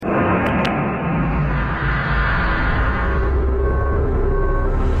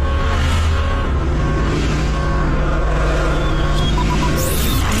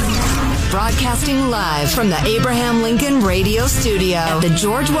Broadcasting live from the Abraham Lincoln Radio Studio at the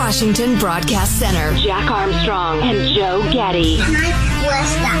George Washington Broadcast Center. Jack Armstrong and Joe Getty.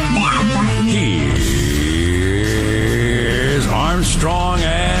 Here's Armstrong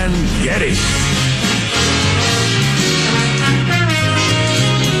and Getty.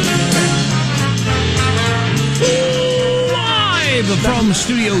 Live from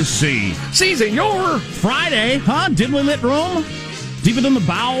Studio C. Si, senor. Friday, huh? Dimly lit room? Deep within the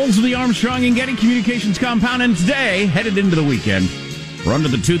bowels of the Armstrong and Getty Communications compound. And today, headed into the weekend, we're under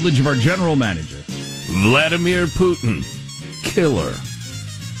the tutelage of our general manager, Vladimir Putin. Killer.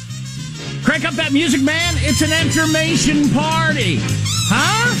 Crank up that music, man. It's an information party.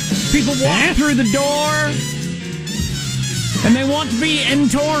 Huh? People walk through the door, and they want to be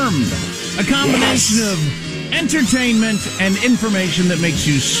informed. A combination of entertainment and information that makes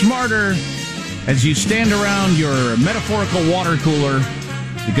you smarter as you stand around your metaphorical water cooler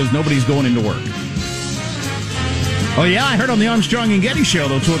because nobody's going into work. Oh, yeah, I heard on the Armstrong and Getty show,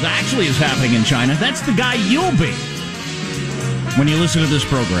 that's what actually is happening in China. That's the guy you'll be when you listen to this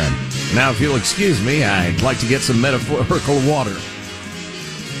program. Now, if you'll excuse me, I'd like to get some metaphorical water.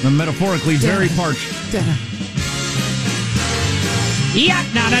 I'm metaphorically very parched. Yeah,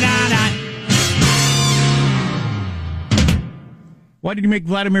 da-da-da-da. Why did you make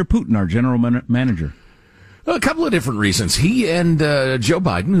Vladimir Putin our general manager? A couple of different reasons. He and Joe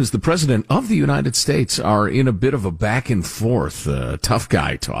Biden, who's the president of the United States, are in a bit of a back and forth, tough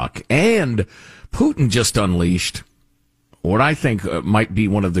guy talk. And Putin just unleashed what I think might be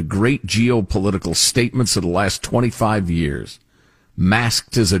one of the great geopolitical statements of the last 25 years.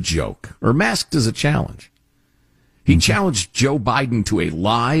 Masked as a joke, or masked as a challenge. He challenged Joe Biden to a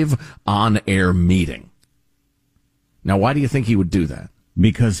live, on-air meeting. Now, why do you think he would do that?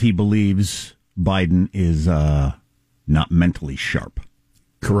 Because he believes Biden is not mentally sharp.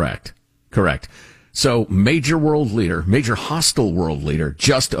 Correct. So, major hostile world leader,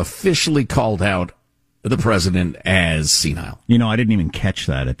 just officially called out the president as senile. You know, I didn't even catch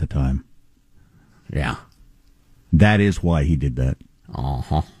that at the time. Yeah. That is why he did that.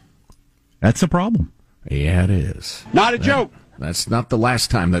 Uh-huh. That's a problem. Yeah, it is. Not a joke. That's not the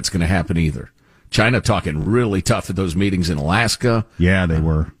last time that's going to happen either. China talking really tough at those meetings in Alaska. Yeah, they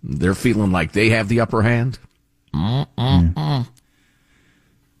were. They're feeling like they have the upper hand. Yep.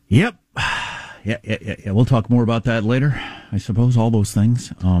 Yeah. We'll talk more about that later, I suppose, all those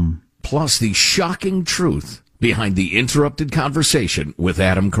things. Plus the shocking truth behind the interrupted conversation with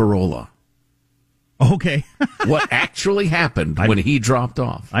Adam Carolla. Okay. What actually happened when he dropped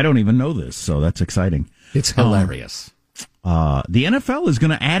off. I don't even know this, so that's exciting. It's hilarious. The NFL is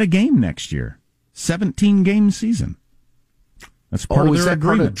going to add a game next year. 17-game season. That's part of their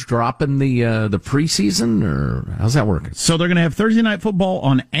agreement. Part of dropping the preseason, or how's that working? So they're going to have Thursday Night Football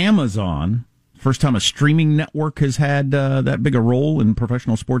on Amazon. First time a streaming network has had that big a role in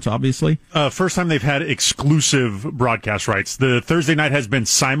professional sports, obviously. First time they've had exclusive broadcast rights. The Thursday night has been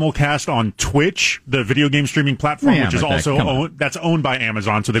simulcast on Twitch, the video game streaming platform, which is also that's owned by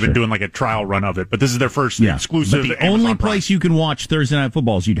Amazon. So they've been doing like a trial run of it. But this is their first exclusive. But the only place you can watch Thursday Night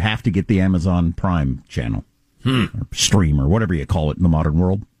Football is you'd have to get the Amazon Prime channel, or stream, or whatever you call it in the modern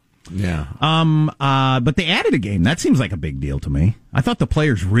world. Yeah. But they added a game. That seems like a big deal to me. I thought the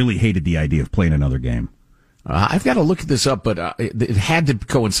players really hated the idea of playing another game. I've got to look this up, but it had to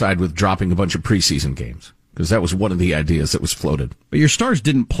coincide with dropping a bunch of preseason games, because that was one of the ideas that was floated. But your stars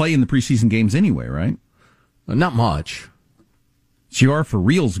didn't play in the preseason games anyway, right? Not much. So you are for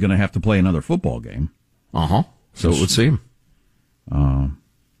reals going to have to play another football game. Uh-huh. So it would seem. The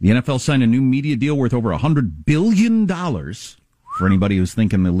NFL signed a new media deal worth over $100 billion. For anybody who's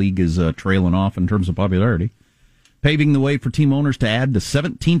thinking the league is trailing off in terms of popularity, paving the way for team owners to add the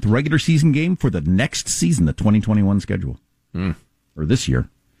 17th regular season game for the next season, the 2021 schedule, or this year.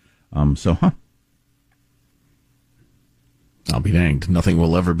 I'll be danged. Nothing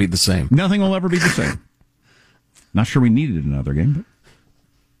will ever be the same. Nothing will ever be the same. Not sure we needed another game,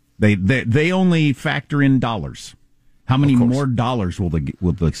 but they only factor in dollars. How many more dollars will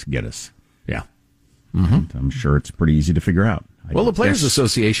this get us? Yeah. Mm-hmm. I'm sure it's pretty easy to figure out. Well, the Players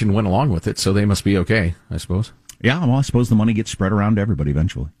Association went along with it, so they must be okay, I suppose. Yeah, well, I suppose the money gets spread around to everybody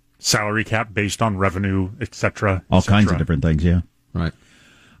eventually. Salary cap based on revenue, etc. All kinds of different things, yeah. Right.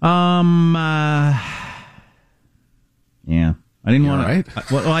 Yeah. I didn't want to.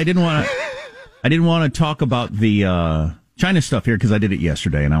 Well, I didn't want to. I didn't want to talk about the China stuff here because I did it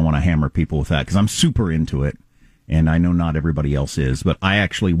yesterday, and I want to hammer people with that because I'm super into it, and I know not everybody else is. But I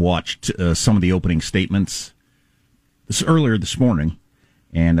actually watched some of the opening statements earlier this morning,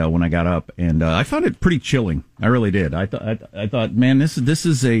 And when I got up, and I found it pretty chilling. I really did. I thought, man, this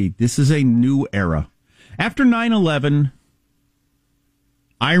is a new era. After 9/11,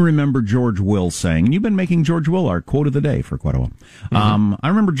 I remember George Will saying, and you've been making George Will our quote of the day for quite a while. Mm-hmm. I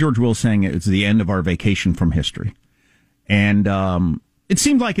remember George Will saying it's the end of our vacation from history, and it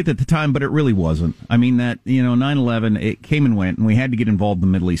seemed like it at the time, but it really wasn't. I mean, 9/11, it came and went, and we had to get involved in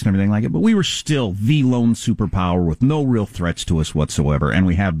the Middle East and everything like it, but we were still the lone superpower with no real threats to us whatsoever, and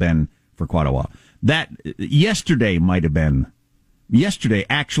we have been for quite a while. Yesterday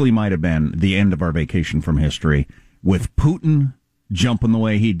actually might have been the end of our vacation from history, with Putin jumping the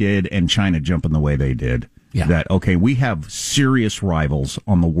way he did and China jumping the way they did. Yeah. That, okay, we have serious rivals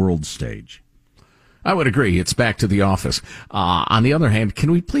on the world stage. I would agree. It's back to the office. On the other hand,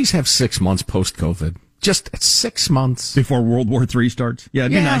 can we please have 6 months post-COVID? Just 6 months. Before World War III starts? Yeah,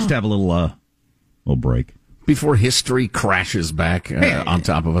 it'd be nice to have a little break. Before history crashes back on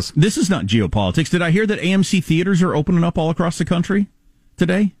top of us. This is not geopolitics. Did I hear that AMC theaters are opening up all across the country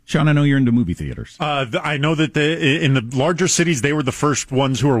today? Sean, I know you're into movie theaters. I know that in the larger cities, they were the first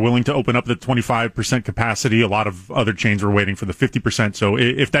ones who were willing to open up the 25% capacity. A lot of other chains were waiting for the 50%. So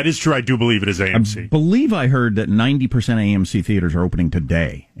if that is true, I do believe it is AMC. I believe I heard that 90% AMC theaters are opening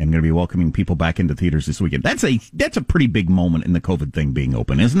today and going to be welcoming people back into theaters this weekend. That's a pretty big moment in the COVID thing being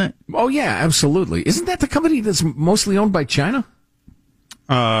open, isn't it? Oh, yeah, absolutely. Isn't that the company that's mostly owned by China?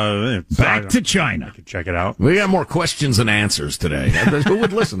 Back to China. I can check it out. We got more questions than answers today. Who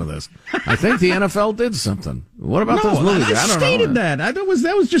would listen to this? I think the NFL did something. What about those movies? I stated that. That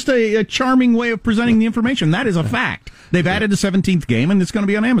was just a charming way of presenting the information. That is a fact. They've added a 17th game, and it's going to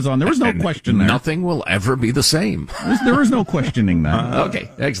be on Amazon. There was no question there. Nothing will ever be the same. There is no questioning that.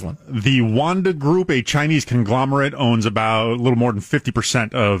 Okay, excellent. The Wanda Group, a Chinese conglomerate, owns about a little more than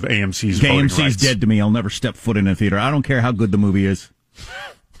 50% of AMC's voting rights. AMC's dead to me. I'll never step foot in a theater. I don't care how good the movie is.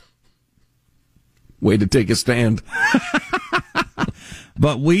 Way to take a stand.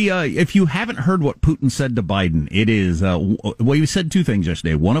 But if you haven't heard what Putin said to Biden, it is, he said two things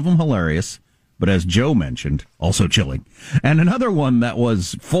yesterday. One of them hilarious, but as Joe mentioned, also chilling. And another one that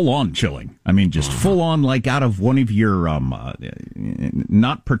was full-on chilling. I mean, just full-on, like out of one of your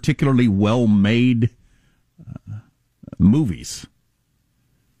not particularly well-made movies.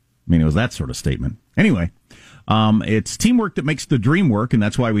 I mean, it was that sort of statement. Anyway, it's teamwork that makes the dream work, and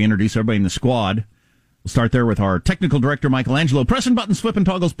that's why we introduce everybody in the squad. We'll start there with our technical director, Michelangelo. Pressing buttons, flipping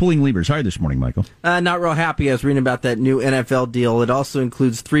toggles, pulling levers. How are you this morning, Michael? Not real happy. I was reading about that new NFL deal. It also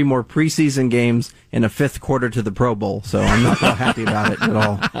includes 3 more preseason games and a 5th quarter to the Pro Bowl. So I'm not real happy about it at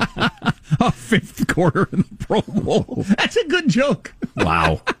all. A 5th quarter in the Pro Bowl. That's a good joke.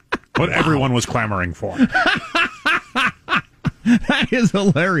 Wow. What everyone was clamoring for. That is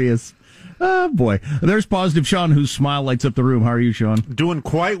hilarious. Oh, boy. There's Positive Sean, whose smile lights up the room. How are you, Sean? Doing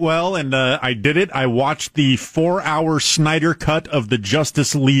quite well, and I did it. I watched the 4-hour Snyder cut of the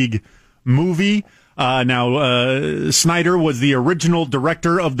Justice League movie. Now, Snyder was the original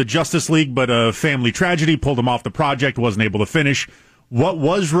director of the Justice League, but a family tragedy pulled him off the project, wasn't able to finish. What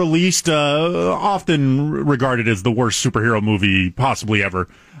was released, often regarded as the worst superhero movie possibly ever.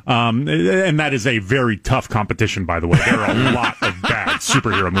 And that is a very tough competition, by the way. There are a lot of bad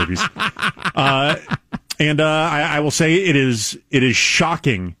superhero movies. I will say it is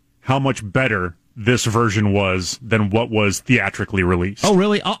shocking how much better this version was than what was theatrically released. Oh,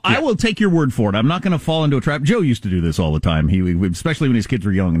 really? I will take your word for it. I'm not going to fall into a trap. Joe used to do this all the time. He especially when his kids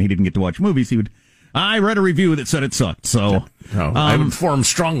were young and he didn't get to watch movies, I read a review that said it sucked. So I've formed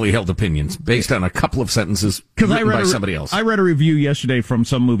strongly held opinions based on a couple of sentences written by somebody else. I read a review yesterday from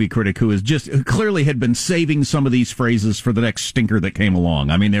some movie critic who clearly had been saving some of these phrases for the next stinker that came along.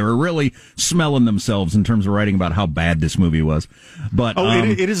 I mean, they were really smelling themselves in terms of writing about how bad this movie was. But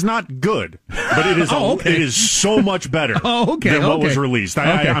it is not good, but it is it is so much better than what was released.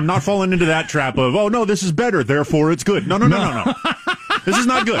 I'm not falling into that trap of no, this is better, therefore it's good. No. This is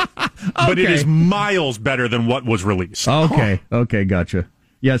not good, but it is miles better than what was released. Okay, gotcha.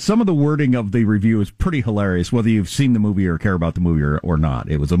 Yeah, some of the wording of the review is pretty hilarious, whether you've seen the movie or care about the movie or not.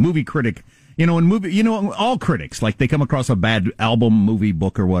 It was a movie critic, all critics, like they come across a bad album, movie,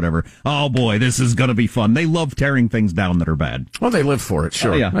 book, or whatever. Oh boy, this is going to be fun. They love tearing things down that are bad. Well, they live for it,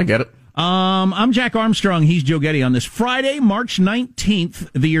 sure. Yeah. I get it. I'm Jack Armstrong. He's Joe Getty on this Friday, March 19th,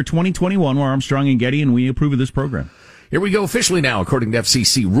 the year 2021. We're Armstrong and Getty, and we approve of this program. Here we go officially now, according to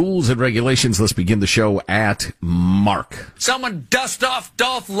FCC rules and regulations. Let's begin the show at Mark. Someone dust off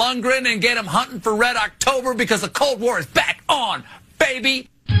Dolph Lundgren and get him hunting for Red October because the Cold War is back on, baby.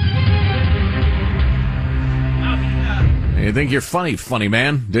 You think you're funny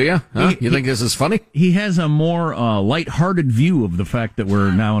man, do you? Huh? You think this is funny? He has a more lighthearted view of the fact that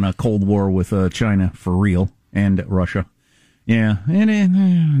we're now in a Cold War with China for real and Russia. Yeah,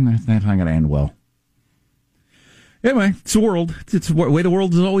 and that's not going to end well. Anyway, it's the world. It's the way the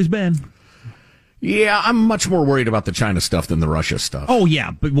world has always been. Yeah, I'm much more worried about the China stuff than the Russia stuff. Oh, yeah,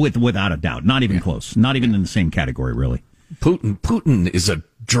 but without a doubt. Not even close. Not even in the same category, really. Putin is a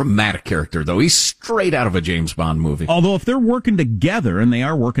dramatic character, though. He's straight out of a James Bond movie. Although if they're working together, and they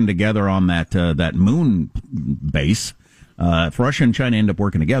are working together on that moon base, if Russia and China end up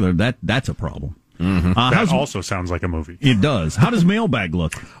working together, that's a problem. Mm-hmm. That also sounds like a movie. It does. How does Mailbag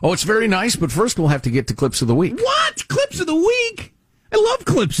look? Oh, it's very nice, but first we'll have to get to Clips of the Week. What? Clips of the Week? I love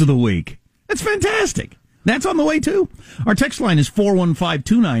Clips of the Week. That's fantastic. That's on the way, too. Our text line is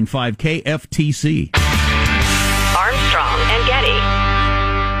 415-295-KFTC. Armstrong and Getty.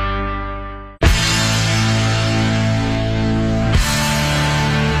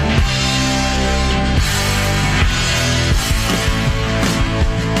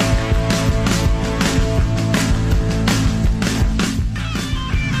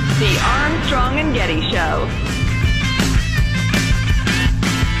 The Armstrong and Getty Show.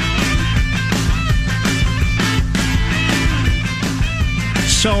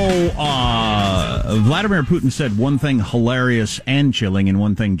 So, Vladimir Putin said one thing hilarious and chilling and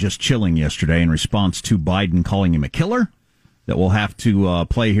one thing just chilling yesterday in response to Biden calling him a killer that we'll have to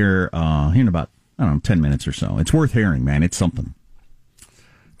play here in about, 10 minutes or so. It's worth hearing, man. It's something.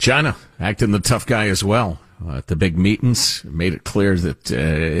 China acting the tough guy as well. At the big meetings, made it clear that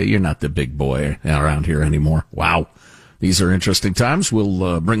you're not the big boy around here anymore. Wow. These are interesting times.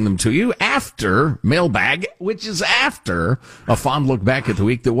 We'll bring them to you after Mailbag, which is after a fond look back at the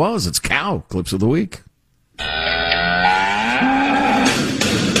week that was. It's Cow Clips of the Week.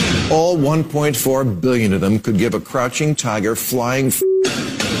 All 1.4 billion of them could give a crouching tiger flying.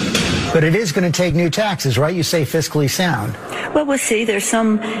 But it is going to take new taxes, right? You say fiscally sound. Well, we'll see. There's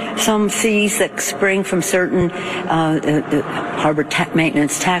some fees that spring from certain harbor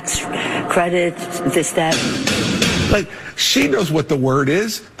maintenance tax credits, this, that. Like, she knows what the word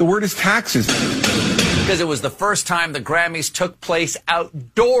is. The word is taxes. Because it was the first time the Grammys took place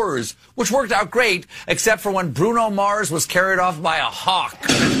outdoors, which worked out great, except for when Bruno Mars was carried off by a hawk.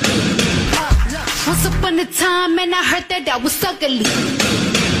 Once upon a time, and I heard that was ugly.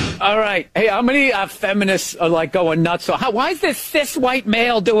 All right. Hey, how many feminists are like going nuts? So why is this cis white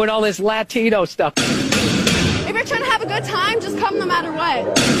male doing all this Latino stuff? If you're trying to have a good time, just come no matter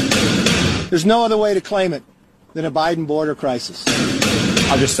what. There's no other way to claim it than a Biden border crisis.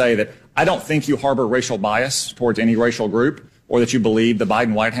 I'll just say that I don't think you harbor racial bias towards any racial group or that you believe the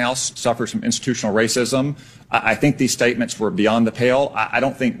Biden White House suffers from institutional racism. I think these statements were beyond the pale. I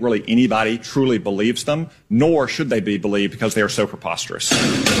don't think really anybody truly believes them, nor should they be believed because they are so preposterous.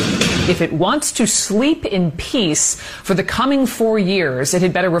 If it wants to sleep in peace for the coming 4 years, it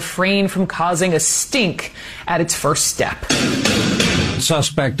had better refrain from causing a stink at its first step.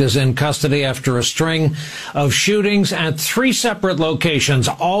 Suspect is in custody after a string of shootings at 3 separate locations,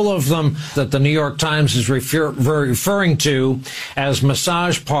 all of them that the New York Times is referring to as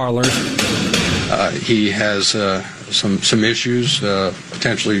massage parlors. He has some issues,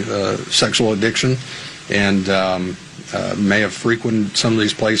 potentially sexual addiction, and may have frequented some of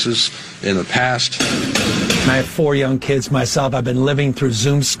these places in the past. I have 4 young kids myself. I've been living through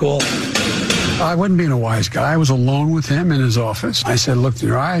Zoom school. I wasn't being a wise guy. I was alone with him in his office. I said, look in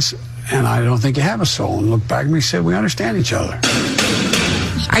your eyes, and I don't think you have a soul. And looked back at me and said, we understand each other.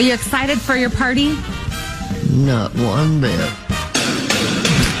 Are you excited for your party? Not one bit.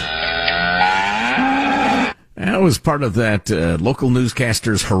 That was part of that local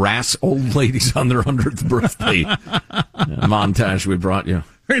newscasters harass old ladies on their 100th birthday montage we brought you.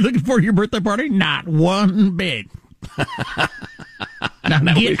 Are you looking for your birthday party? Not one bit.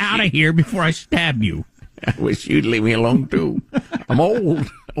 Now get out of here before I stab you. I wish you'd leave me alone, too. I'm old.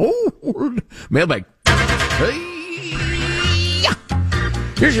 Mailbag. Hey.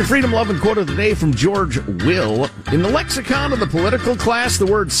 Here's your freedom-loving quote of the day from George Will. In the lexicon of the political class, the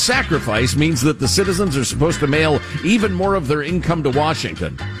word sacrifice means that the citizens are supposed to mail even more of their income to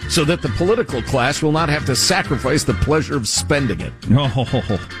Washington, so that the political class will not have to sacrifice the pleasure of spending it.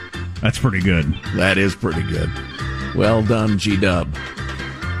 Oh, that's pretty good. That is pretty good. Well done, G-Dub.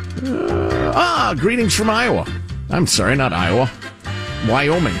 Greetings from Iowa. I'm sorry, not Iowa.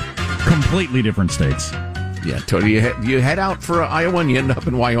 Wyoming. Completely different states. Yeah, totally. You head out for Iowa and you end up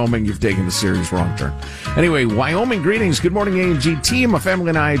in Wyoming. You've taken a serious wrong turn. Anyway, Wyoming greetings. Good morning, A&G team. My family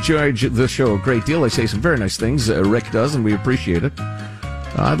and I enjoy the show a great deal. They say some very nice things. Rick does, and we appreciate it.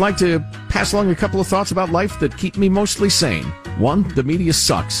 I'd like to pass along a couple of thoughts about life that keep me mostly sane. 1, the media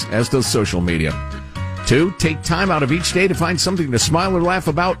sucks, as does social media. 2, take time out of each day to find something to smile or laugh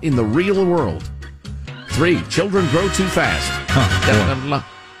about in the real world. 3, children grow too fast.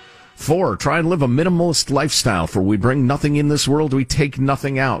 4, try and live a minimalist lifestyle, for we bring nothing in this world, we take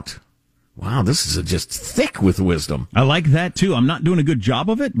nothing out. Wow, this is just thick with wisdom. I like that, too. I'm not doing a good job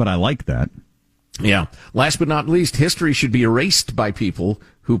of it, but I like that. Yeah. Last but not least, history should be erased by people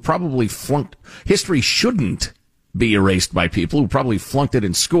who probably flunked. History shouldn't be erased by people who probably flunked it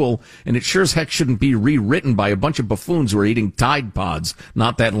in school, and it sure as heck shouldn't be rewritten by a bunch of buffoons who were eating Tide Pods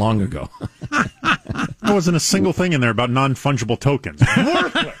not that long ago. There wasn't a single thing in there about non-fungible tokens.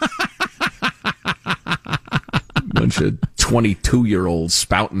 Worthless. Bunch of 22-year-olds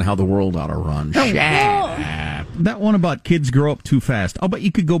spouting how the world ought to run. That one about kids grow up too fast. I'll bet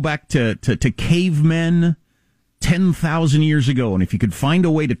you could go back to cavemen 10,000 years ago, and if you could find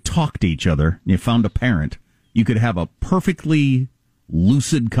a way to talk to each other, and you found a parent, you could have a perfectly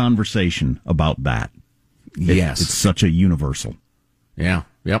lucid conversation about that. Yes. It's such a universal. Yeah,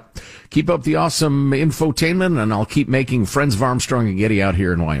 yep. Keep up the awesome infotainment, and I'll keep making Friends of Armstrong and Getty out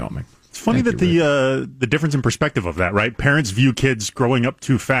here in Wyoming. It's funny that the difference in perspective of that, right? Parents view kids growing up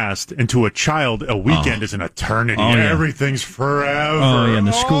too fast, and to a child, a weekend is an eternity. Oh, yeah. Everything's forever. Oh, yeah, and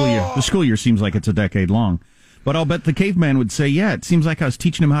the school year seems like it's a decade long. But I'll bet the caveman would say, yeah, it seems like I was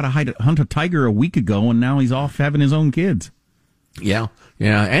teaching him how to hunt a tiger a week ago, and now he's off having his own kids. Yeah,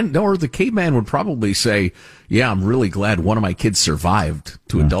 or the caveman would probably say, yeah, I'm really glad one of my kids survived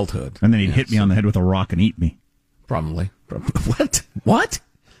to adulthood. And then he'd hit me on the head with a rock and eat me. Probably. What?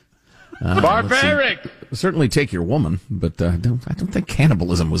 Barbaric! Certainly take your woman, but I don't think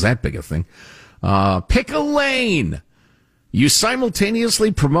cannibalism was that big a thing. Pick a lane! You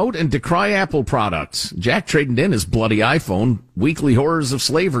simultaneously promote and decry Apple products. Jack traded in his bloody iPhone, weekly horrors of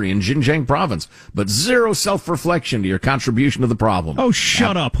slavery in Xinjiang province, but zero self-reflection to your contribution to the problem. Oh,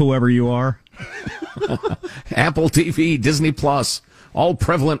 shut up, whoever you are. Apple TV, Disney Plus, all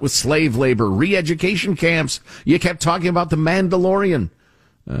prevalent with slave labor, re-education camps. You kept talking about The Mandalorian.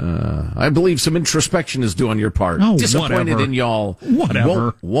 I believe some introspection is due on your part. Oh, disappointed whatever. in y'all.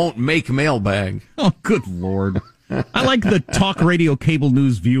 Whatever. Won't make mailbag. Oh, good Lord. I like the talk radio cable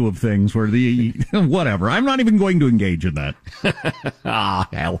news view of things where whatever. I'm not even going to engage in that.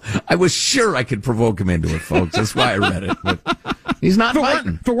 Hell. I was sure I could provoke him into it, folks. That's why I read it. But he's not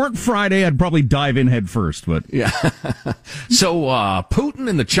fighting. If it weren't Friday, I'd probably dive in head first, but. Yeah. So, Putin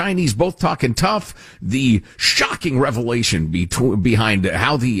and the Chinese both talking tough. The shocking revelation behind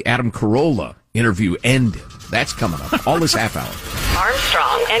how the Adam Carolla interview ended. That's coming up. All this half hour.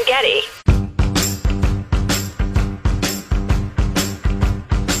 Armstrong and Getty.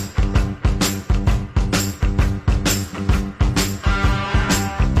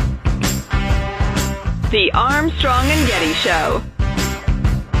 The Armstrong and Getty Show.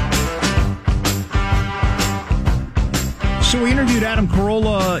 So we interviewed Adam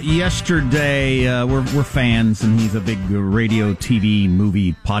Carolla yesterday. We're fans, and he's a big radio, TV,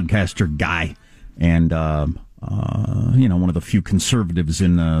 movie podcaster guy, and one of the few conservatives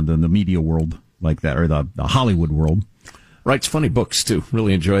in the media world like that, or the Hollywood world. Writes funny books, too.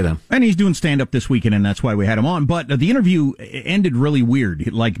 Really enjoy them. And he's doing stand-up this weekend, and that's why we had him on. But the interview ended really weird.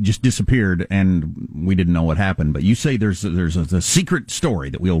 It, just disappeared, and we didn't know what happened. But you say there's a secret story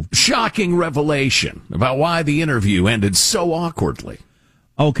that we'll... Shocking revelation about why the interview ended so awkwardly.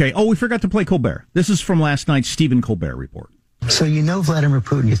 Okay. Oh, we forgot to play Colbert. This is from last night's Stephen Colbert report. So you know Vladimir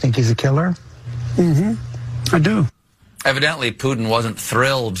Putin. You think he's a killer? Mm-hmm. I do. Evidently, Putin wasn't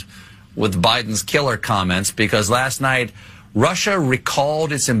thrilled with Biden's killer comments because last night Russia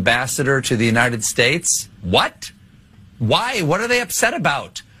recalled its ambassador to the United States. What? Why? What are they upset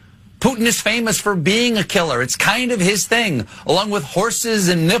about? Putin is famous for being a killer. It's kind of his thing, along with horses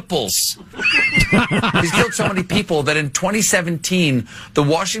and nipples. He's killed so many people that in 2017, the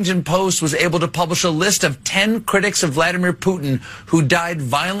Washington Post was able to publish a list of 10 critics of Vladimir Putin who died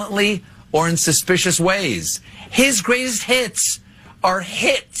violently or in suspicious ways. His greatest hits are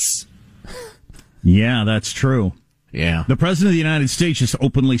hits. Yeah, that's true. Yeah. The president of the United States just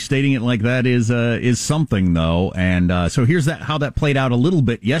openly stating it like that is something, though. And so here's how that played out a little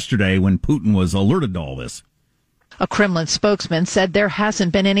bit yesterday when Putin was alerted to all this. A Kremlin spokesman said there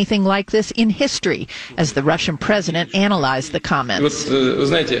hasn't been anything like this in history as the Russian president analyzed the comments.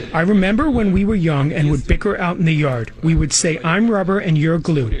 I remember when we were young and would bicker out in the yard. We would say, I'm rubber and you're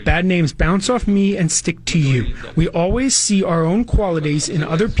glue. Bad names bounce off me and stick to you. We always see our own qualities in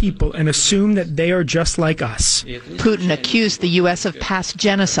other people and assume that they are just like us. Putin accused the U.S. of past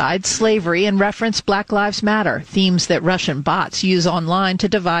genocide, slavery, and referenced Black Lives Matter, themes that Russian bots use online to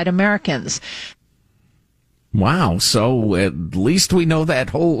divide Americans. Wow, so at least we know that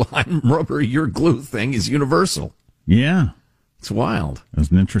whole I'm rubber, you're glue thing is universal. Yeah. It's wild. It was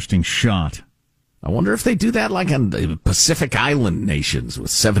an interesting shot. I wonder if they do that like on the Pacific Island nations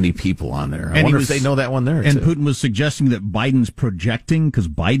with 70 people on there. I wonder if they know that one there, and too. Putin was suggesting that Biden's projecting, because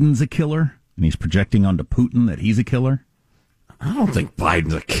Biden's a killer, and he's projecting onto Putin that he's a killer. I don't think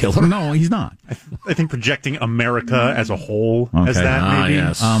Biden's a killer. No, he's not. I think projecting America as a whole as that, maybe.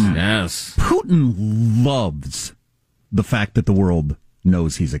 Yes. Yes. Putin loves the fact that the world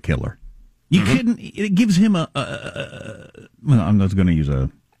knows he's a killer. You couldn't. It gives him well, I'm not going to use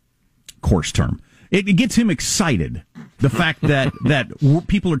a coarse term. It gets him excited. The fact that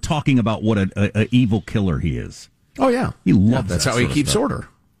people are talking about what a evil killer he is. Oh yeah, he loves. That's how he keeps order.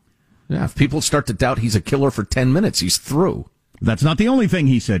 Yeah, if people start to doubt he's a killer for 10 minutes, he's through. That's not the only thing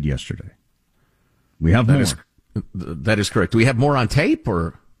he said yesterday. We have more. That is correct. Do we have more on tape,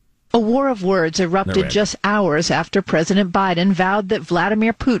 or? A war of words erupted just hours after President Biden vowed that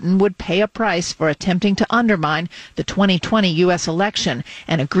Vladimir Putin would pay a price for attempting to undermine the 2020 U.S. election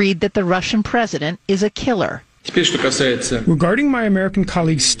and agreed that the Russian president is a killer. Regarding my American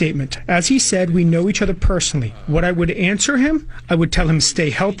colleague's statement, as he said, we know each other personally. What I would answer him, I would tell him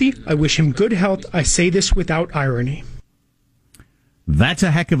stay healthy. I wish him good health. I say this without irony. That's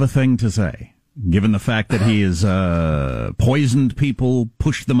a heck of a thing to say, given the fact that he has poisoned people,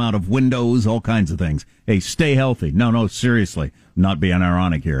 pushed them out of windows, all kinds of things. Hey, stay healthy. No, seriously. I'm not being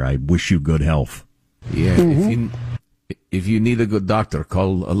ironic here. I wish you good health. Yeah, if you need a good doctor,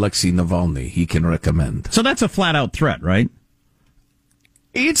 call Alexei Navalny. He can recommend. So that's a flat-out threat, right?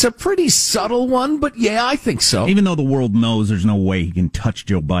 It's a pretty subtle one, but yeah, I think so. Even though the world knows there's no way he can touch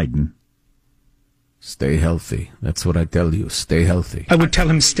Joe Biden. Stay healthy. That's what I tell you. Stay healthy. I would tell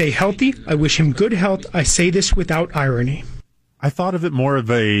him stay healthy. I wish him good health. I say this without irony. I thought of it more of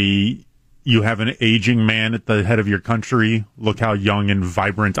you have an aging man at the head of your country. Look how young and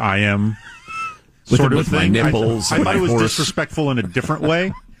vibrant I am. Sort of my thing. nipples. I thought it was disrespectful in a different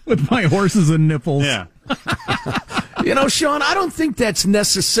way. With my horses and nipples. Yeah. You know, Sean, I don't think that's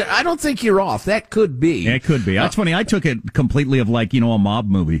necessary. I don't think you're off. That could be. Yeah, it could be. That's funny. I took it completely of like, a mob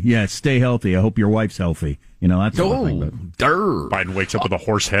movie. Yeah, stay healthy. I hope your wife's healthy. That's the thing. Biden wakes up with a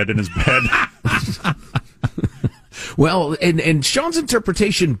horse head in his bed. Well, and Sean's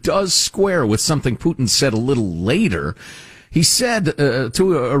interpretation does square with something Putin said a little later. He said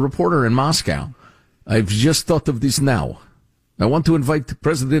to a reporter in Moscow, I've just thought of this now. I want to invite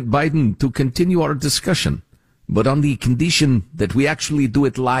President Biden to continue our discussion, but on the condition that we actually do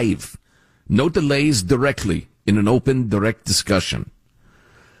it live. No delays, directly, in an open, direct discussion.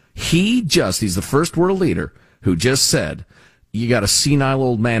 He's the first world leader who just said, you got a senile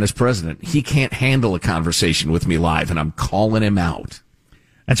old man as president. He can't handle a conversation with me live, and I'm calling him out.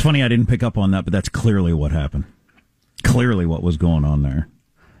 That's funny. I didn't pick up on that, but that's clearly what happened. Clearly what was going on there.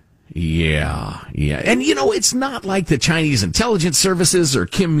 Yeah. And, it's not like the Chinese intelligence services or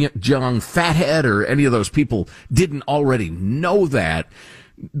Kim Jong Fathead or any of those people didn't already know that,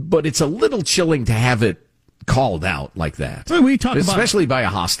 but it's a little chilling to have it called out like that. Well, especially by a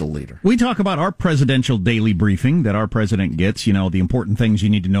hostile leader. We talk about our presidential daily briefing that our president gets, the important things you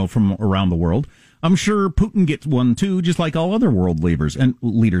need to know from around the world. I'm sure Putin gets one too, just like all other world leaders.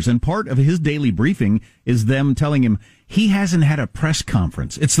 And part of his daily briefing is them telling him he hasn't had a press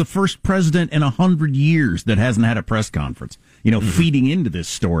conference. It's the first president in 100 years that hasn't had a press conference. Feeding into this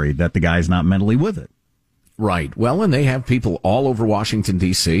story that the guy's not mentally with it. Right. Well, and they have people all over Washington,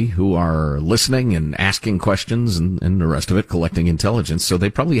 D.C. who are listening and asking questions and the rest of it, collecting intelligence. So they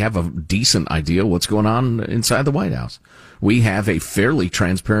probably have a decent idea what's going on inside the White House. We have a fairly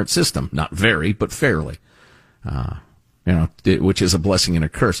transparent system. Not very, but fairly. Which is a blessing and a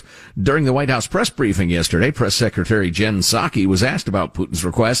curse. During the White House press briefing yesterday, Press Secretary Jen Psaki was asked about Putin's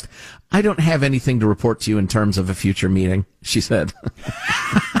request. I don't have anything to report to you in terms of a future meeting, she said.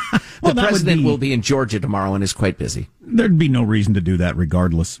 The president will be in Georgia tomorrow and is quite busy. There'd be no reason to do that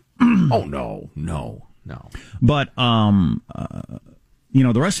regardless. Oh, no. But,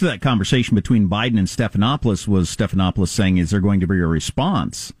 the rest of that conversation between Biden and Stephanopoulos was Stephanopoulos saying, is there going to be a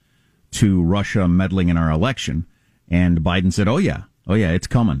response to Russia meddling in our election? And Biden said, oh yeah, it's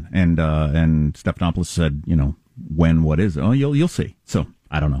coming. And Stephanopoulos said, when what is. Oh, you'll see. So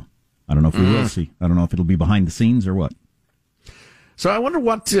I don't know. I don't know if we will see. I don't know if it'll be behind the scenes or what. So I wonder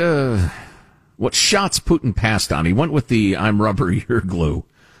what shots Putin passed on. He went with the "I'm rubber, you're glue."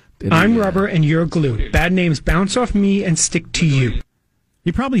 I'm rubber and you're glue. Bad names bounce off me and stick to you.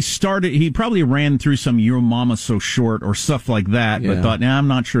 He probably ran through some "Your Mama So Short" or stuff like that, but thought, I'm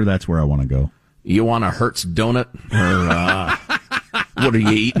not sure that's where I want to go. You want a Hertz donut? Or what are you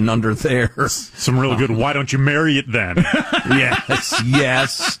eating under there? Some real good, why don't you marry it then?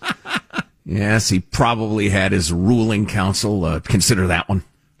 Yes. Yes, he probably had his ruling council consider that one.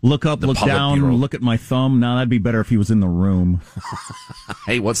 Look up, look down, bureau. Look at my thumb. Now that'd be better if he was in the room.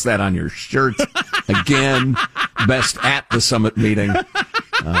 Hey, what's that on your shirt? Again, best at the summit meeting.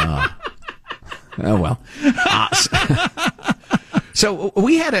 Oh, well. So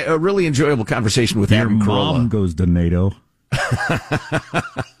we had a really enjoyable conversation with Adam Carolla. Your mom goes to NATO.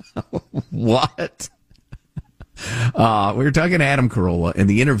 What? We were talking to Adam Carolla, and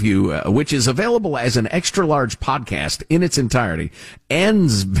the interview, which is available as an extra-large podcast in its entirety,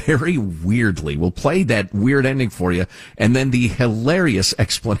 ends very weirdly. We'll play that weird ending for you, and then the hilarious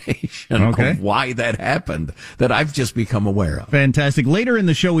explanation of why that happened that I've just become aware of. Fantastic. Later in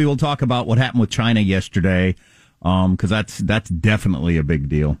the show, we will talk about what happened with China yesterday, because that's definitely a big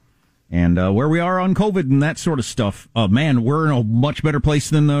deal. And where we are on COVID and that sort of stuff, man, we're in a much better place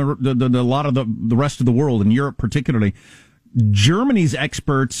than a lot of the rest of the world, in Europe particularly. Germany's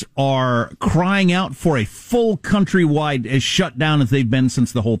experts are crying out for a full countrywide as shutdown as they've been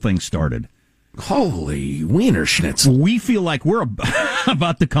since the whole thing started. Holy wiener schnitzel. We feel like we're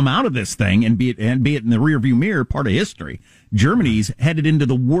about to come out of this thing and be it in the rearview mirror, part of history. Germany's headed into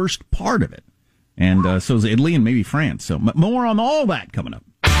the worst part of it. And so is Italy and maybe France. So more on all that coming up.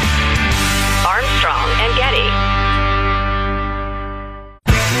 Armstrong and Getty.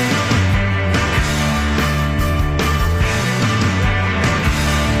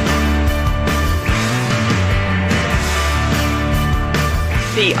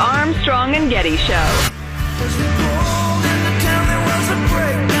 The Armstrong and Getty Show.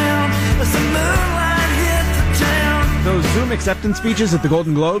 Those Zoom acceptance speeches at the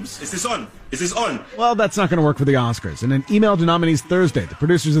Golden Globes. Is this on? Is this on? Well, that's not going to work for the Oscars. In an email to nominees Thursday, the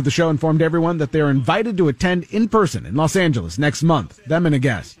producers of the show informed everyone that they are invited to attend in person in Los Angeles next month, them and a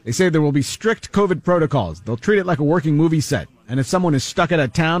guest. They say there will be strict COVID protocols. They'll treat it like a working movie set. And if someone is stuck at a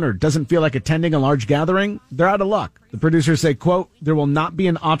town or doesn't feel like attending a large gathering, they're out of luck. The producers say, quote, there will not be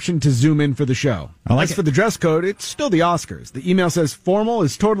an option to Zoom in for the show. As for the dress code, it's still the Oscars. The email says formal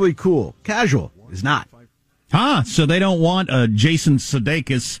is totally cool. Casual is not. So they don't want Jason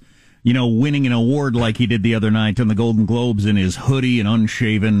Sudeikis, winning an award like he did the other night on the Golden Globes in his hoodie and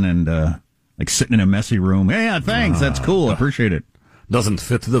unshaven and like sitting in a messy room. Yeah, thanks. That's cool. I appreciate it. Doesn't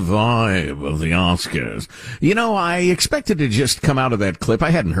fit the vibe of the Oscars. I expected to just come out of that clip.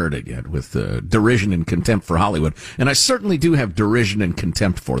 I hadn't heard it yet with derision and contempt for Hollywood. And I certainly do have derision and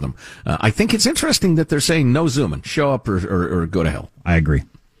contempt for them. I think it's interesting that they're saying no zooming. Show up or go to hell. I agree.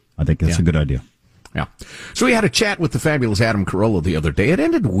 I think that's a good idea. Yeah. So we had a chat with the fabulous Adam Carolla the other day. It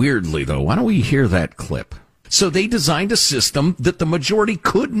ended weirdly, though. Why don't we hear that clip? So they designed a system that the majority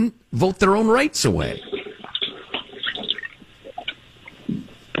couldn't vote their own rights away.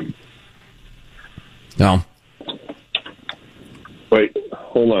 No. Wait,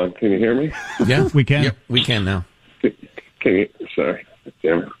 hold on. Can you hear me? Yeah, we can. Yep, we can now. Can you? Sorry.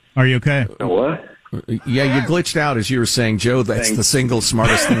 Damn it. Are you okay? What? Yeah, you glitched out as you were saying, Joe, that's the single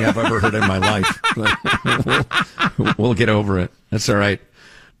smartest thing I've ever heard in my life. We'll get over it. That's all right.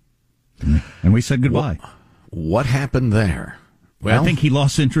 And we said goodbye. What happened there? Well, I think he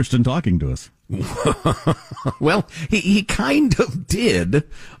lost interest in talking to us. Well, he kind of did.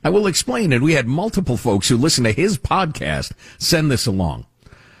 I will explain it. We had multiple folks who listened to his podcast send this along.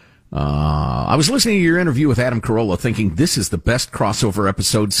 I was listening to your interview with Adam Carolla thinking this is the best crossover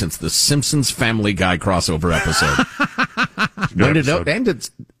episode since the Simpsons Family Guy crossover episode.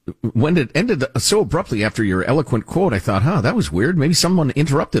 When it ended so abruptly after your eloquent quote, I thought, that was weird. Maybe someone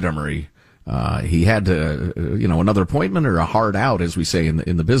interrupted him or he had another appointment or a hard out, as we say in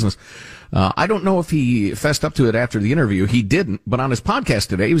the business. I don't know if he fessed up to it after the interview. He didn't, but on his podcast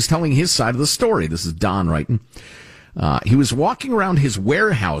today, he was telling his side of the story. This is Don writing. He was walking around his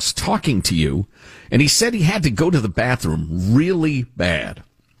warehouse talking to you, and he said he had to go to the bathroom really bad.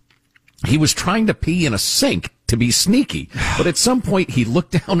 He was trying to pee in a sink to be sneaky, but at some point he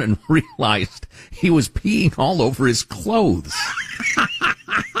looked down and realized he was peeing all over his clothes.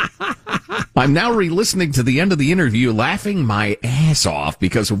 I'm now re-listening to the end of the interview, laughing my ass off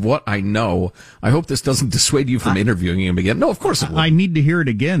because of what I know. I hope this doesn't dissuade you from interviewing him again. No, of course it will. I need to hear it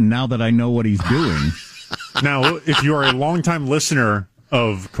again now that I know what he's doing. Now, if you are a longtime listener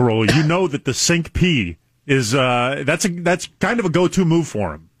of Carolla, you know that the sink pee is that's kind of a go-to move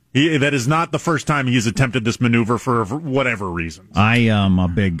for him. That is not the first time he's attempted this maneuver for whatever reasons. I'm a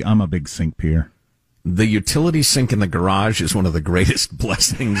big sink peer. The utility sink in the garage is one of the greatest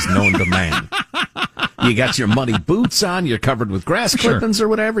blessings known to man. You got your muddy boots on, you're covered with grass clippings or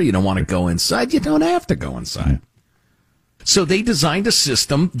whatever. You don't want to go inside. You don't have to go inside. So they designed a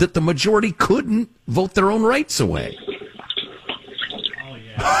system that the majority couldn't vote their own rights away.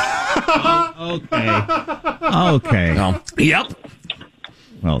 Oh, yeah. Okay. No. Yep.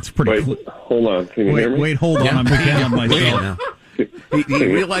 Well, it's pretty Wait, hold on. Can you hear me? Wait, hold on. I'm picking up myself. He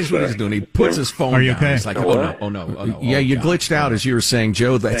realized what he's doing. He puts his phone Are you down. okay? He's like, oh no. Yeah, you glitched out as you were saying,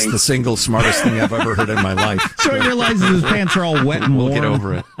 Joe, that's the single smartest thing I've ever heard in my life. So he realizes his pants are all wet and warm. We'll get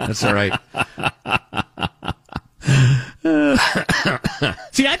over it. That's all right.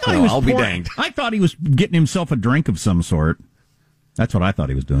 See, I thought he was I'll be danged. I thought he was getting himself a drink of some sort. That's what I thought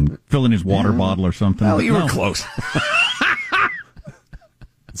he was doing. Filling his water bottle or something. Well, you were close.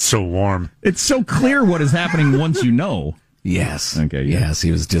 It's so warm. It's so clear what is happening once you know. Yes. Okay. Yeah. Yes,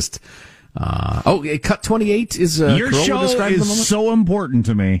 he was just. Cut 28 is your Carolla show is so important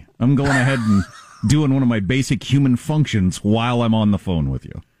to me. I'm going ahead and doing one of my basic human functions while I'm on the phone with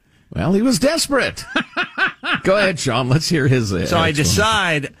you. Well, he was desperate. Go ahead, Sean. Let's hear his. So I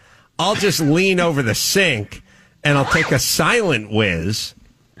decide I'll just lean over the sink and I'll take a silent whiz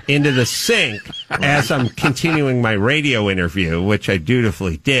into the sink as I'm continuing my radio interview, which I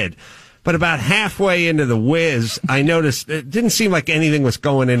dutifully did. But about halfway into the whiz, I noticed it didn't seem like anything was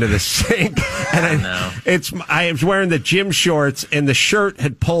going into the sink. And I was wearing the gym shorts, and the shirt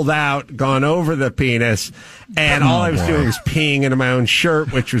had pulled out, gone over the penis, and all I was doing was peeing into my own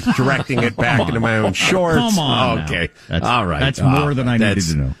shirt, which was directing it back into my own shorts. Come on. Okay. All right. That's more than I needed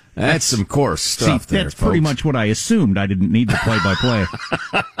to know. That's some coarse stuff. See, that's pretty much what I assumed. I didn't need the play-by-play.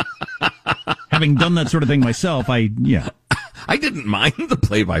 Having done that sort of thing myself, I didn't mind the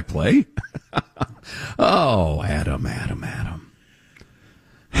play-by-play. Oh, Adam.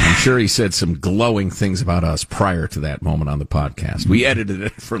 I'm sure he said some glowing things about us prior to that moment on the podcast. We edited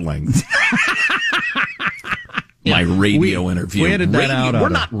it for length. My radio interview. We edited that out. We're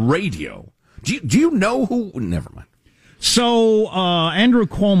not radio. Do you know who? Never mind. So Andrew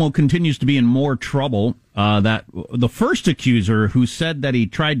Cuomo continues to be in more trouble. That the first accuser, who said that he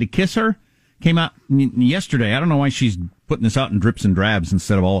tried to kiss her, came out yesterday. I don't know why she's putting this out in drips and drabs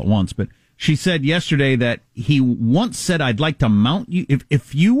instead of all at once, but she said yesterday that he once said, "I'd like to mount you.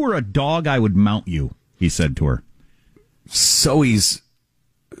 If you were a dog, I would mount you," he said to her. So he's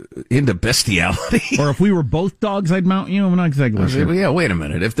into bestiality? Or if we were both dogs, I'd mount you? I'm not exactly sure. Yeah, wait a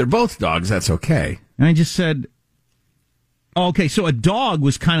minute. If they're both dogs, that's okay. And I just said, okay, so a dog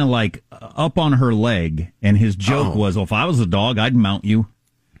was kind of like up on her leg, and his joke was, well, if I was a dog, I'd mount you.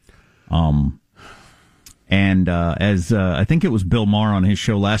 As I think it was Bill Maher on his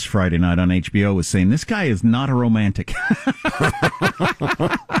show last Friday night on HBO was saying, this guy is not a romantic.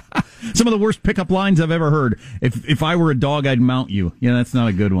 Some of the worst pickup lines I've ever heard. If I were a dog, I'd mount you. Yeah, that's not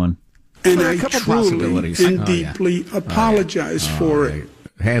a good one. And I truly and deeply apologize for it.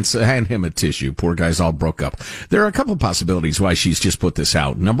 Hand him a tissue. Poor guy's all broke up. There are a couple of possibilities why she's just put this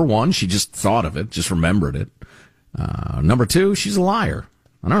out. Number one, she just thought of it, just remembered it. Number two, she's a liar.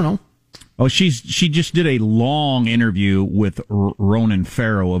 I don't know. Oh, she just did a long interview with Ronan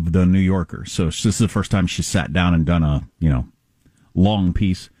Farrow of the New Yorker. So this is the first time she sat down and done a long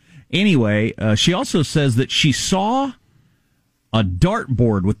piece. Anyway, she also says that she saw a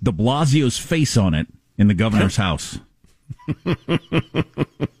dartboard with de Blasio's face on it in the governor's house.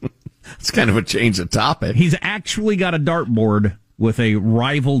 It's kind of a change of topic. He's actually got a dartboard with a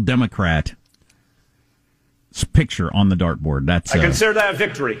rival Democrat's picture on the dartboard. That's I consider that a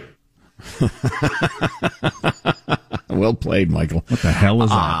victory. Well played, Michael. What the hell is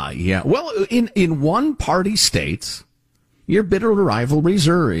that? Yeah. Well, in one-party states, your bitter rivalries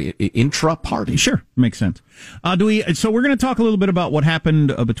are intra-party. Sure, makes sense. So we're going to talk a little bit about what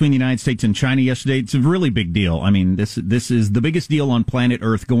happened between the United States and China yesterday. It's a really big deal. I mean, this is the biggest deal on planet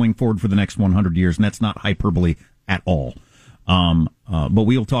Earth going forward for the next 100 years, and that's not hyperbole at all. But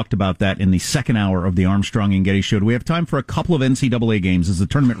we'll talk about that in the second hour of the Armstrong and Getty Show. Do we have time for a couple of NCAA games as the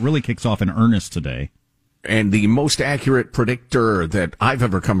tournament really kicks off in earnest today? And the most accurate predictor that I've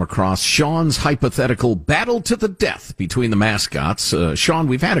ever come across, Sean's hypothetical battle to the death between the mascots. Sean,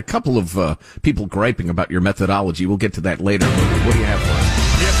 we've had a couple of people griping about your methodology. We'll get to that later. What do you have for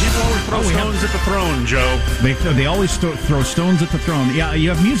us? Yeah, people always throw stones at the throne, Joe. They always throw stones at the throne. Yeah, you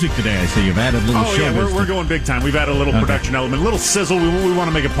have music today, I see. You've added a little show. Oh, yeah, we're going big time. We've added a little production element, a little sizzle. We want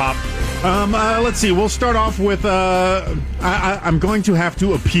to make it pop. Let's see. We'll start off with. I'm going to have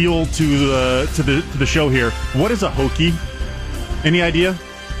to appeal to the show here. What is a Hokie? Any idea?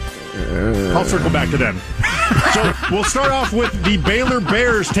 I'll circle back to them. So we'll start off with the Baylor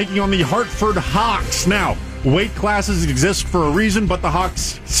Bears taking on the Hartford Hawks. Now, weight classes exist for a reason, but the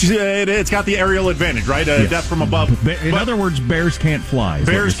Hawks, it's got the aerial advantage, right? Yes. Death from above. In other words, bears can't fly.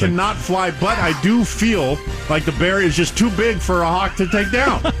 Bears cannot fly, but I do feel like the bear is just too big for a hawk to take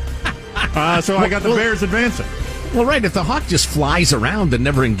down. So I got the Bears advancing. Well, right. If the hawk just flies around and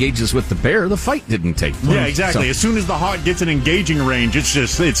never engages with the bear, the fight didn't take place. Yeah, exactly. So, as soon as the hawk gets an engaging range,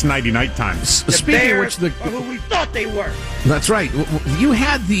 it's nighty-night time. Speaking of which, who we thought they were. That's right. You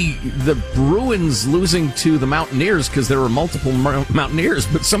had the Bruins losing to the Mountaineers because there were multiple Mountaineers,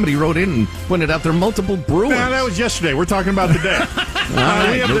 but somebody wrote in and pointed out there are multiple Bruins. No, that was yesterday. We're talking about today.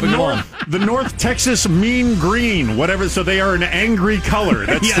 Right, we have the North Texas Mean Green, whatever. So they are an angry color.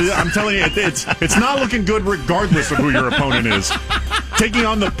 That's Yes. I'm telling you, it's not looking good regardless of who your opponent is. Taking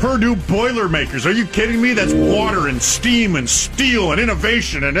on the Purdue Boilermakers. Are you kidding me? That's water and steam and steel and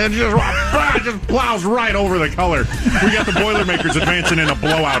innovation, and it just plows right over the color. We got the Boilermakers advancing in a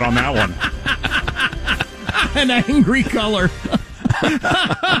blowout on that one. An angry color.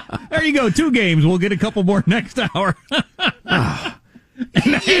 There you go. 2 games. We'll get a couple more next hour.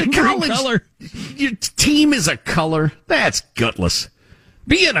 Color. Your team is a color. That's gutless.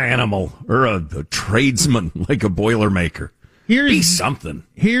 Be an animal or a tradesman like a Boilermaker. Be something.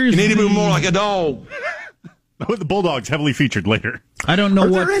 You need to be more like a dog. The Bulldogs heavily featured later. I don't know.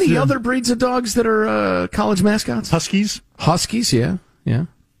 Are there any other breeds of dogs that are college mascots? Huskies. Huskies, yeah.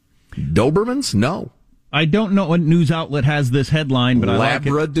 Dobermans, no. I don't know what news outlet has this headline, but I like it.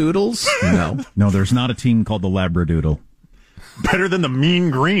 Labradoodles, no. No, there's not a team called the Labradoodle. Better than the Mean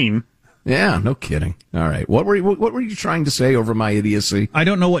Green. Yeah, no kidding. All right. What were you trying to say over my idiocy? I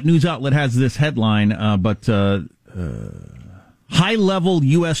don't know what news outlet has this headline, but high-level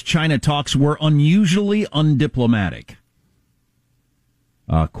U.S.-China talks were unusually undiplomatic.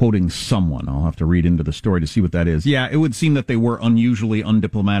 Quoting someone. I'll have to read into the story to see what that is. Yeah, it would seem that they were unusually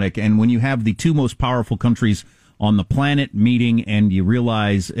undiplomatic, and when you have the 2 most powerful countries on the planet meeting and you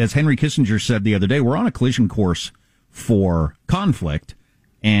realize, as Henry Kissinger said the other day, we're on a collision course for conflict,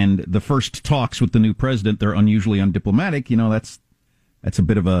 and the first talks with the new president, they're unusually undiplomatic. You know, that's a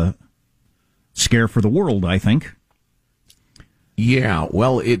bit of a scare for the world, I think. Yeah,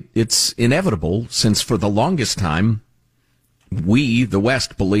 well, it's inevitable, since for the longest time, we, the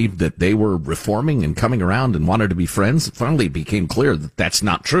West, believed that they were reforming and coming around and wanted to be friends. It finally became clear that that's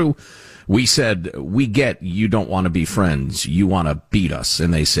not true. We said, we get you don't want to be friends. You want to beat us.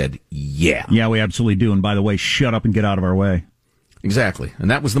 And they said, yeah. Yeah, we absolutely do. And by the way, shut up and get out of our way. Exactly.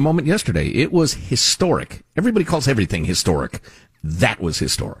 And that was the moment yesterday. It was historic. Everybody calls everything historic. That was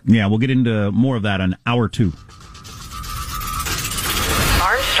historic. Yeah, we'll get into more of that on hour 2.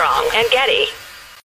 Armstrong and Getty.